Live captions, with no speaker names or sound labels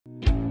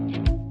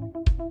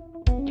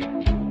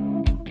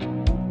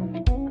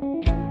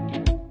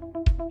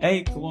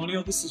Hey,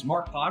 Colonial, this is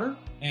Mark Potter,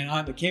 and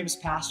I'm the campus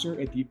pastor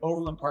at the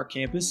Overland Park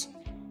campus,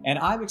 and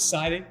I'm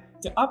excited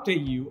to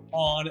update you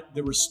on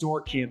the Restore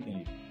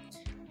campaign.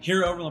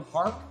 Here at Overland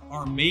Park,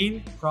 our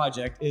main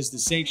project is the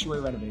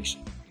sanctuary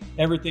renovation.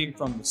 Everything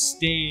from the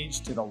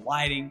stage to the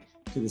lighting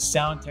to the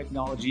sound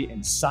technology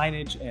and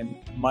signage and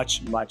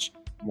much, much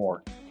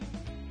more.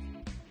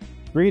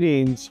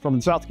 Greetings from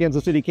the South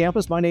Kansas City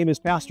campus. My name is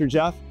Pastor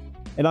Jeff,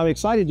 and I'm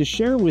excited to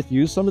share with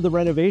you some of the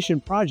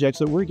renovation projects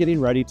that we're getting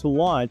ready to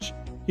launch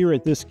here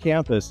at this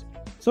campus.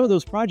 Some of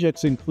those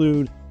projects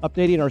include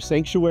updating our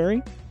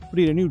sanctuary,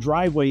 putting a new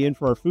driveway in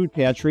for our food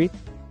pantry,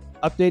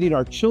 updating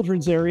our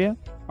children's area,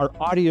 our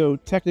audio,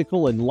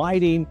 technical, and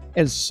lighting,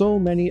 and so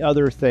many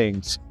other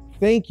things.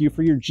 Thank you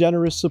for your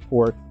generous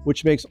support,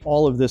 which makes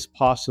all of this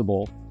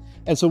possible.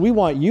 And so we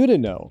want you to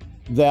know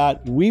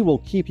that we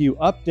will keep you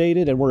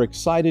updated, and we're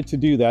excited to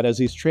do that as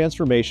these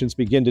transformations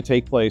begin to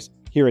take place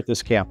here at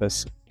this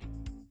campus.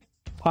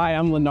 Hi,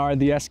 I'm Leonard,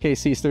 the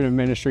SKC Student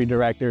Ministry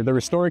Director. The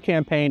Restore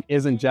campaign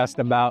isn't just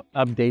about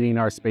updating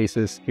our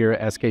spaces here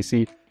at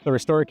SKC. The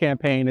Restore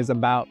campaign is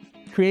about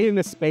creating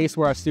a space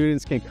where our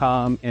students can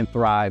come and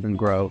thrive and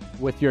grow.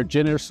 With your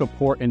generous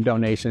support and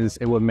donations,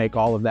 it will make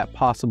all of that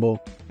possible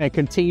and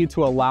continue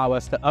to allow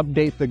us to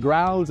update the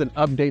grounds and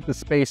update the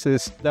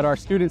spaces that our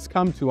students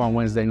come to on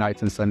Wednesday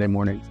nights and Sunday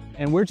mornings.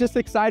 And we're just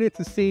excited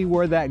to see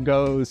where that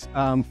goes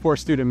for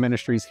student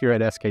ministries here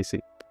at SKC.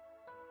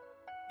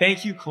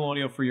 Thank you,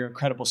 Colonial, for your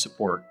incredible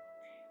support.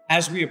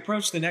 As we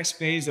approach the next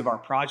phase of our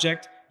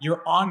project,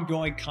 your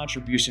ongoing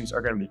contributions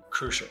are going to be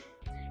crucial.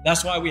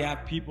 That's why we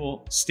have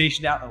people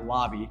stationed out in the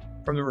lobby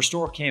from the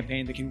Restore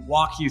campaign that can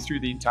walk you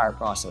through the entire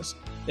process.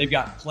 They've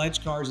got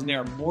pledge cards and they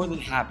are more than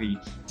happy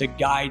to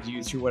guide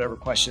you through whatever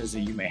questions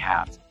that you may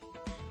have.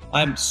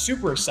 I'm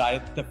super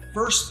excited. The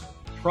first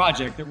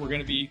project that we're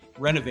going to be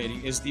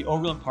renovating is the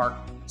Overland Park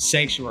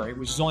Sanctuary,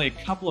 which is only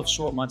a couple of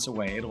short months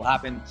away. It'll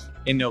happen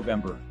in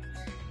November.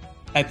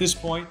 At this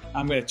point,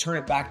 I'm going to turn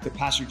it back to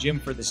Pastor Jim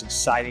for this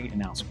exciting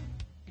announcement.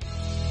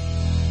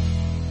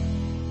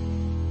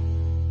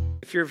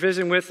 If you're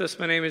visiting with us,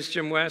 my name is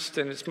Jim West,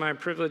 and it's my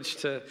privilege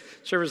to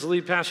serve as the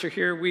lead pastor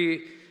here.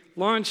 We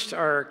launched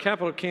our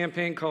capital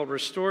campaign called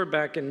Restore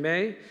back in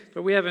May,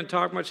 but we haven't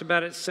talked much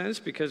about it since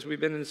because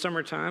we've been in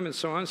summertime and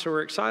so on, so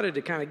we're excited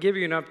to kind of give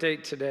you an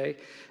update today.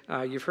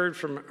 You've heard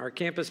from our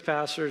campus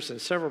pastors,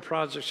 and several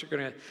projects are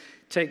going to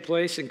take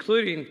place,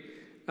 including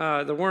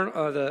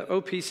the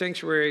OP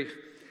Sanctuary.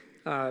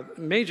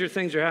 Major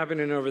things are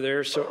happening over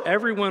there, so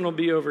everyone will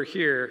be over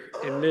here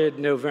in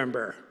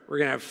mid-November. We're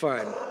going to have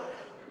fun.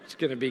 It's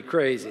going to be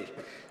crazy.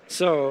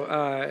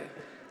 So,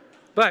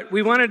 but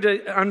we wanted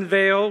to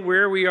unveil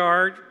where we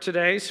are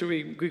today, so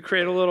we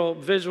create a little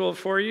visual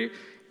for you,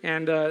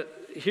 and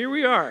here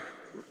we are.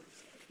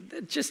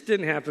 It just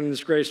didn't happen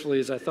as gracefully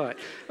as I thought.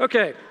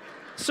 Okay.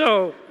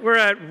 So we're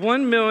at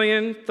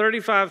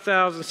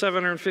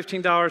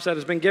 $1,035,715 that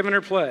has been given or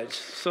pledged.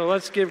 So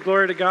let's give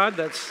glory to God.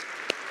 That's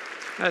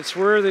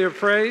worthy of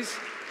praise.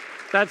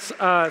 That's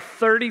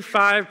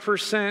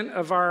 35%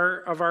 of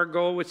our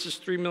goal, which is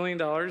 $3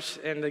 million.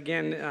 And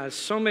again,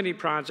 so many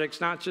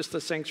projects, not just the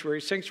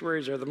sanctuary.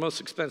 Sanctuaries are the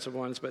most expensive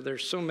ones, but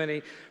there's so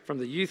many, from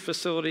the youth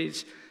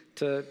facilities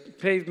to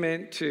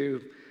pavement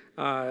to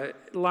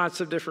lots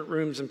of different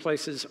rooms and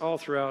places all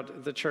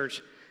throughout the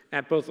church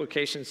at both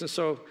locations. And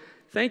so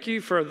thank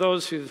you for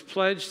those who've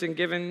pledged and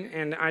given,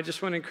 and I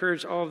just want to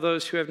encourage all of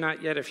those who have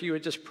not yet, if you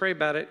would just pray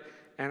about it,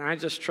 and I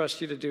just trust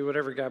you to do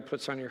whatever God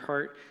puts on your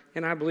heart,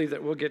 and I believe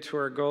that we'll get to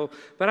our goal.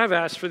 But I've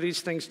asked for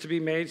these things to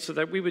be made so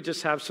that we would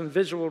just have some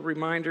visual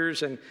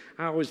reminders, and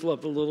I always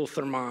love the little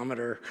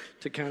thermometer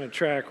to kind of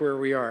track where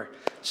we are.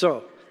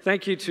 So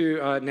thank you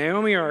to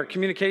Naomi, our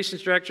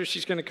communications director.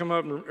 She's going to come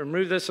up and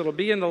remove this. It'll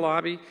be in the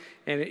lobby,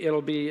 and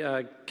it'll be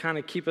kind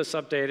of keep us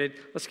updated.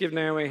 Let's give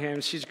Naomi a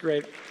hand. She's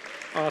great.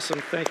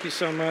 Awesome. Thank you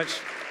so much.